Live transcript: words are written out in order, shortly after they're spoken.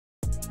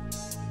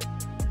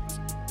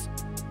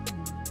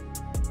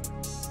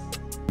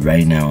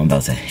right now I'm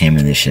about to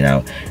hammer this shit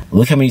out.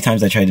 Look how many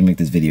times I tried to make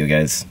this video,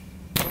 guys.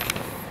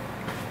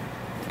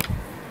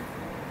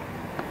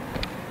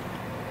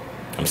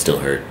 I'm still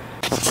hurt.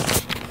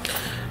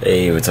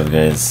 Hey, what's up,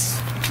 guys?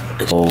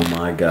 Oh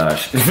my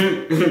gosh.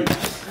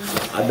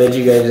 I bet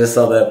you guys just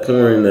saw that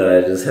porn that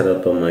I just had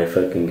up on my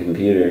fucking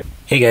computer.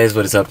 Hey guys,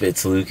 what is up?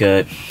 It's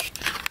Luca.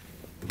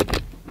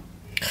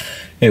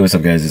 Hey, what's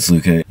up, guys? It's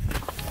Luca.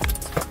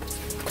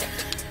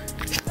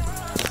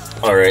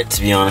 Alright,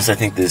 to be honest, I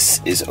think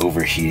this is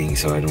overheating,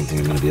 so I don't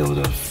think I'm gonna be able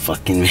to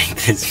fucking make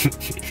this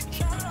video.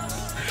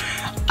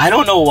 I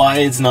don't know why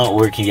it's not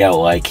working out,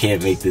 why I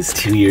can't make this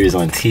 2 years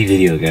on T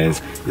video, guys.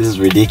 This is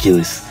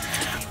ridiculous.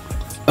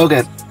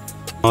 Okay.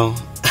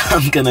 Well,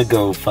 I'm gonna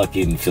go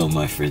fucking film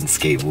my friend's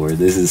skateboard.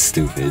 This is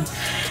stupid.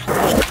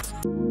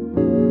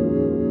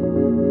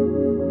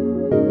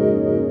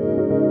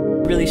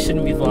 Really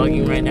shouldn't be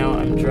vlogging right now.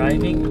 I'm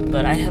driving,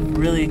 but I have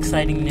really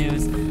exciting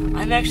news.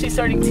 I'm actually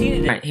starting T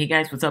today. Alright, hey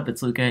guys, what's up?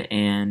 It's Luca,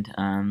 and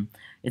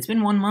it's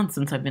been 1 month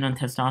since I've been on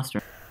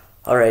testosterone.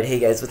 Alright, hey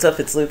guys, what's up?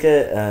 It's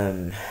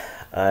Luca.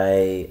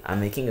 I'm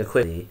making a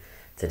quickie.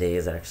 Today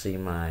is actually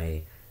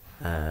my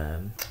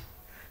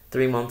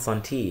 3 months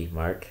on T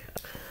mark.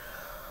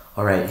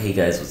 Alright, hey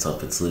guys, what's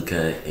up? It's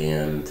Luca,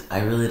 and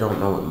I really don't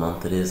know what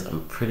month it is.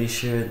 I'm pretty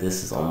sure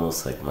this is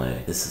almost like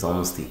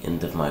the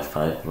end of my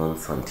 5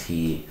 months on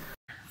T.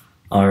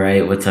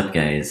 Alright, what's up,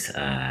 guys?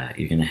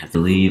 You're gonna have to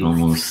leave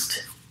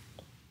almost,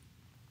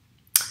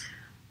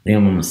 I think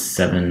I'm almost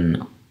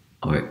 7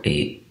 or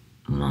 8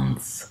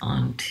 months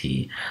on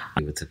T.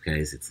 Hey, what's up,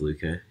 guys? It's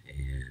Luca,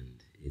 and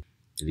it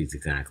is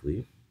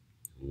exactly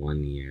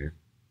 1 year,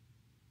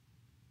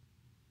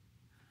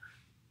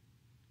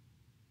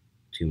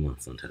 2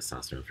 months on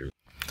testosterone for me.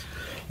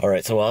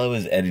 Alright, so while I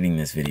was editing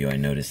this video, I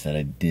noticed that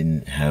I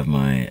didn't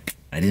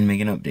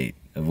make an update,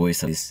 a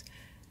voice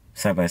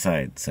side by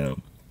side. So,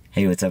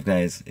 hey, what's up,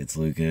 guys? It's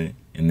Luca,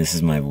 and this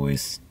is my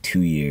voice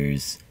 2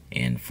 years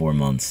and 4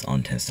 months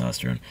on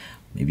testosterone.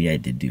 Maybe I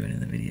did do it in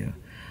the video.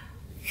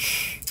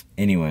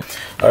 Anyway,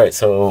 alright,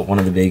 so one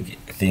of the big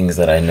things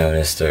that I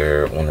noticed,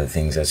 or one of the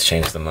things that's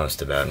changed the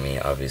most about me,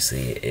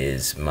 obviously,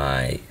 is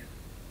my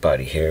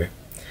body hair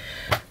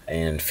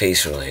and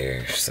facial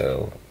hair.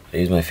 So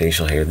here's my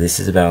facial hair. This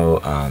is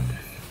about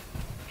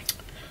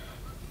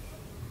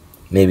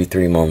maybe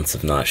 3 months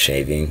of not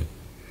shaving.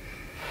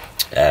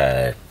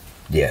 Yeah.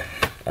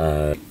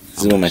 This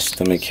is what my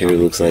stomach hair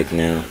looks like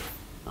now.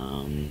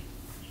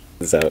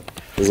 This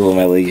is what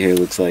my leg hair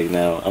looks like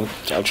now.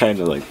 I'm trying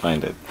to like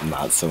find a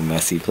not so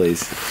messy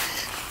place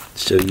to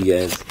show you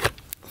guys.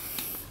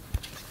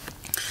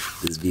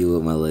 This be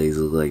what my legs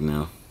look like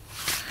now,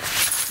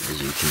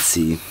 as you can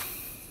see.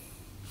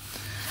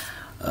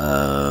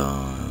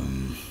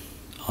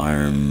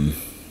 Arm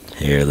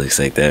hair looks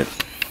like that.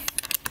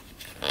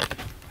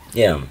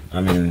 Yeah,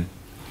 I mean,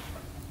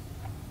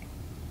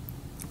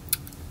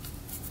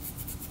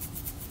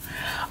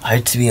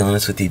 to be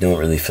honest with you, don't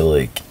really feel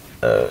like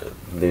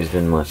there's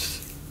been much.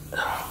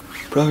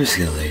 Probably just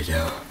gonna lay it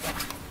down.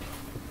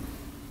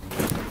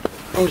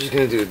 I'm just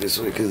gonna do it this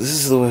way because this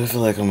is the way I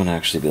feel like I'm gonna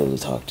actually be able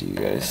to talk to you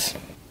guys.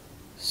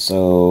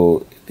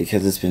 So,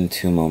 because it's been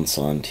 2 months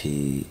on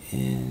T,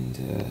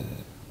 and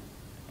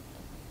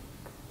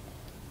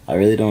I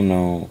really don't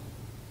know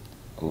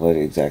what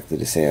exactly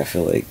to say. I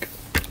feel like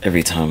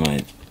every time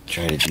I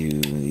try to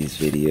do these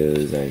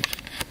videos,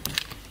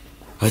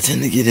 I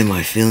tend to get in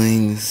my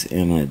feelings,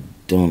 and I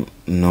don't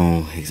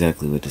know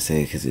exactly what to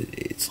say because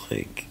it's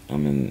like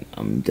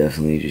I'm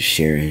definitely just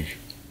sharing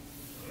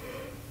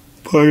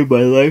part of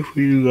my life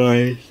with you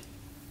guys.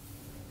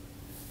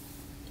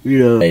 You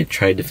know, I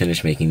tried to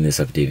finish making this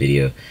update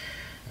video.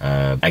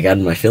 I got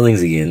in my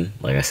feelings again,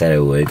 like I said I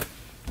would,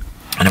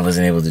 and I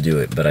wasn't able to do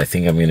it, but I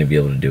think I'm gonna be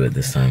able to do it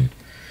this time.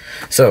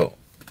 So,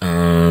 give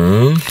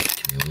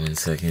me 1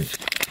 second.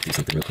 Do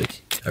something real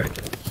quick. All right.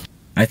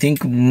 I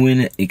think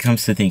when it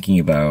comes to thinking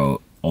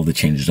about all the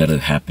changes that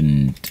have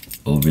happened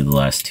over the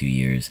last 2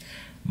 years,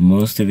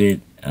 most of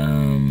it,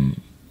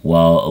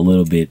 while a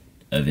little bit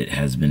of it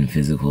has been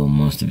physical,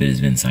 most of it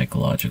has been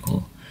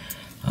psychological.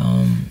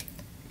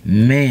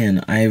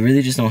 Man, I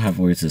really just don't have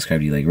words to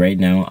describe to you. Like right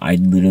now, I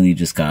literally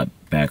just got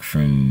back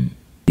from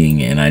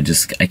being, and I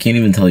can't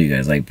even tell you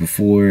guys, like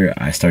before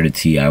I started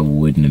T, I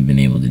wouldn't have been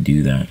able to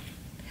do that.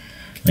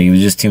 Like it was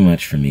just too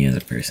much for me as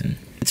a person.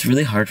 It's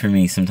really hard for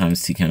me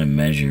sometimes to kind of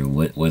measure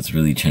what's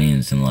really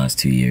changed in the last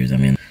 2 years. I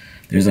mean,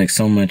 there's like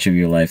so much of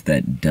your life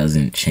that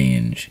doesn't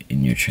change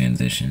in your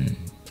transition.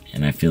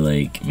 And I feel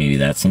like maybe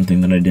that's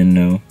something that I didn't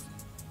know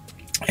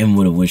and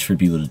would have wished for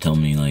people to tell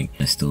me. Like,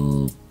 I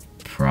still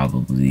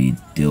probably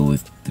deal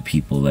with the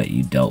people that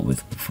you dealt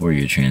with before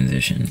your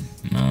transition.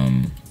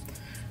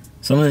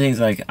 Some of the things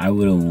like I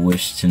would have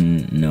wished to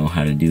know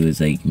how to do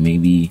is like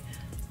maybe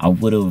I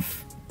would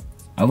have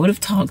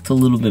talked a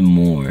little bit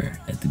more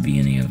at the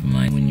beginning of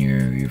when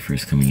you're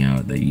first coming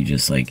out, that you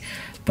just like,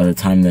 by the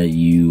time that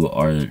you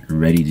are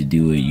ready to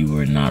do it, you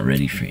are not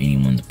ready for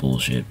anyone's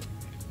bullshit.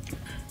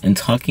 And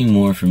talking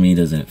more for me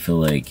doesn't feel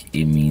like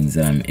it means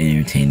that I'm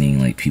entertaining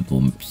like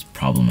people's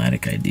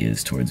problematic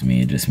ideas towards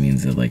me. It just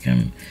means that like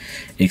I'm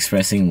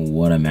expressing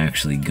what I'm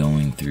actually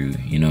going through,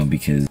 you know,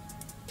 because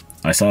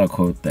I saw a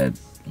quote that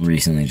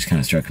recently just kind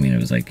of struck me, and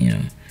it was like, you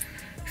know,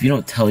 if you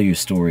don't tell your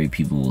story,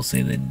 people will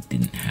say that it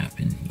didn't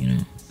happen, you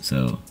know.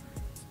 So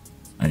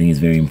I think it's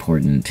very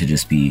important to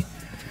just be,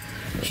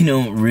 you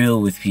know, real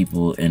with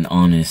people and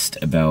honest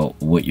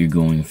about what you're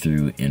going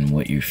through and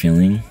what you're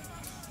feeling.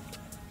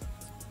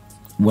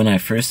 When I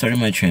first started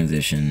my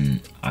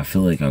transition, I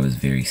feel like I was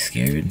very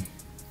scared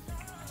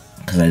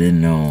because I didn't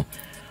know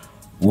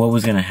what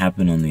was going to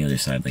happen on the other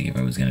side, like if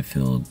I was going to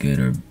feel good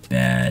or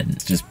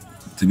bad. Just,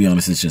 to be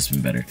honest, it's just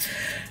been better.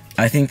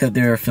 I think that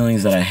there are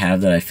feelings that I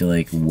have that I feel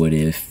like, what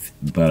if,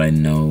 but I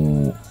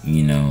know,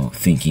 you know,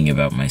 thinking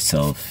about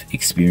myself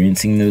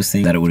experiencing those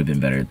things, that it would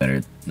have been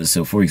better.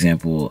 So, for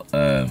example,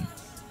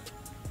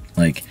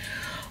 like,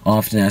 I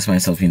often ask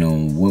myself, you know,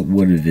 what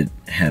would it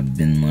have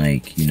been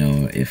like, you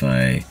know, if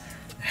I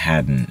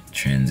hadn't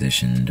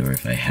transitioned or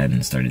if I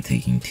hadn't started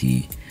taking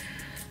tea.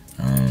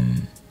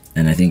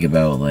 And I think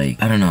about,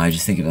 like, I don't know, I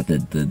just think about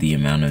the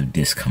amount of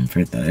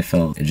discomfort that I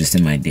felt just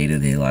in my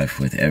day-to-day life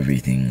with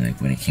everything, like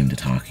when it came to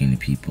talking to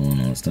people and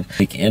all that stuff.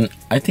 Like, and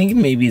I think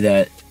maybe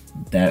that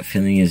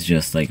feeling is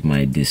just like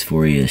my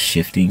dysphoria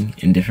shifting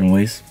in different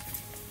ways.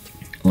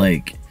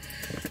 Like,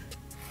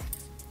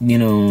 you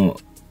know,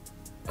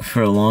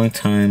 for a long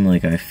time,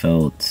 like, I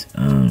felt,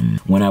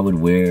 when I would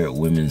wear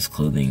women's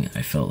clothing,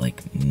 I felt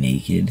like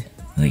naked.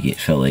 Like, it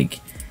felt like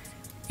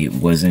it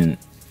wasn't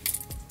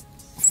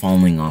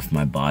falling off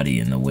my body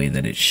in the way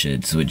that it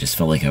should, so it just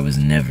felt like I was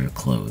never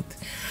clothed.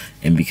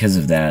 And because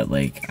of that,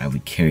 like, I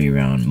would carry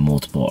around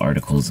multiple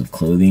articles of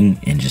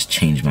clothing and just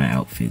change my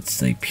outfits,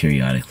 like,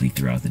 periodically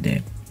throughout the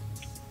day.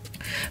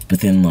 But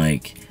then,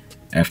 like,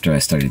 after I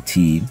started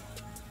tea,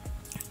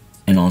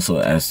 and also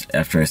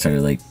after I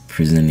started, like,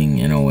 presenting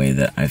in a way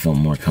that I felt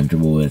more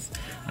comfortable with,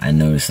 I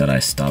noticed that I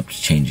stopped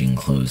changing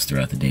clothes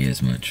throughout the day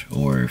as much,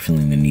 or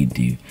feeling the need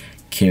to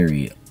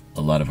carry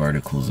a lot of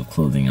articles of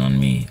clothing on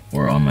me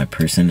or on my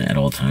person at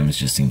all times,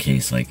 just in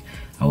case, like,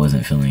 I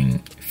wasn't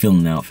feeling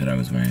the outfit I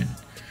was wearing.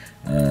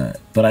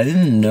 But I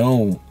didn't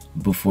know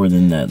before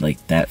then that,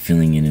 like, that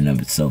feeling in and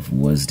of itself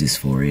was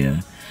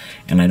dysphoria,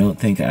 and I don't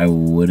think I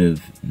would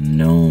have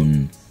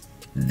known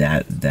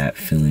that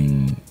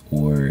feeling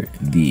or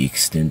the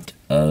extent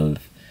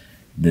of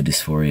the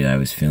dysphoria I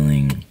was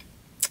feeling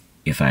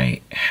if I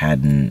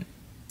hadn't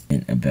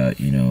about,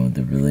 you know,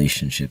 the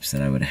relationships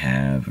that I would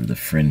have, or the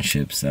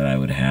friendships that I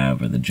would have,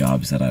 or the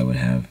jobs that I would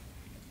have.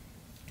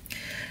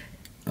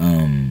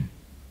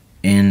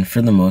 And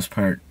for the most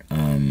part,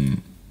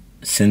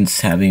 since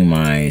having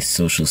my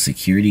social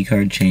security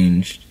card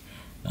changed,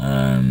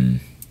 I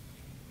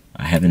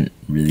haven't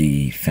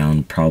really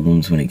found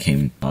problems when it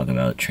came to talk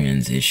about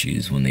trans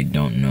issues when they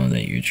don't know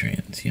that you're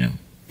trans, you know.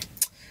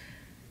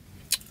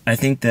 I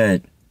think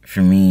that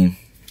for me,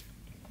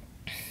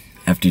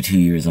 after 2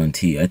 years on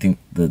T, I think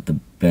that the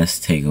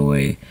best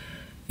takeaway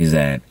is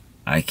that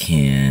I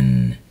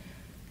can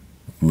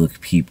look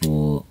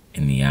people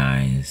in the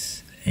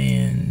eyes,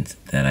 and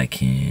that I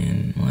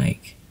can,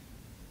 like,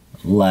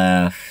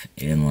 laugh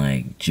and,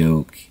 like,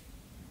 joke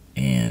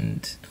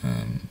and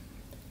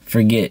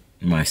forget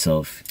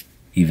myself,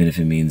 even if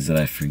it means that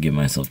I forget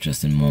myself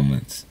just in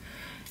moments.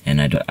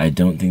 And I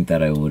don't think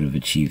that I would have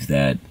achieved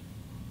that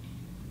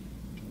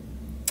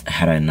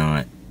had I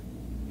not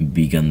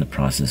begun the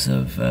process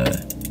of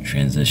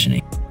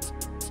transitioning.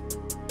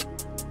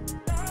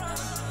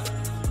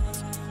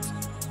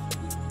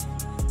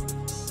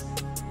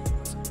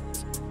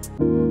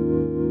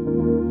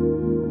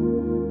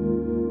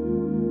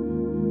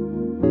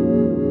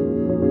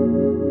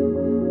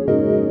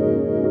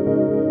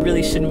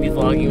 Really shouldn't be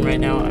vlogging right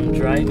now. I'm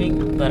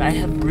driving, but I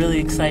have really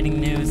exciting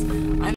news.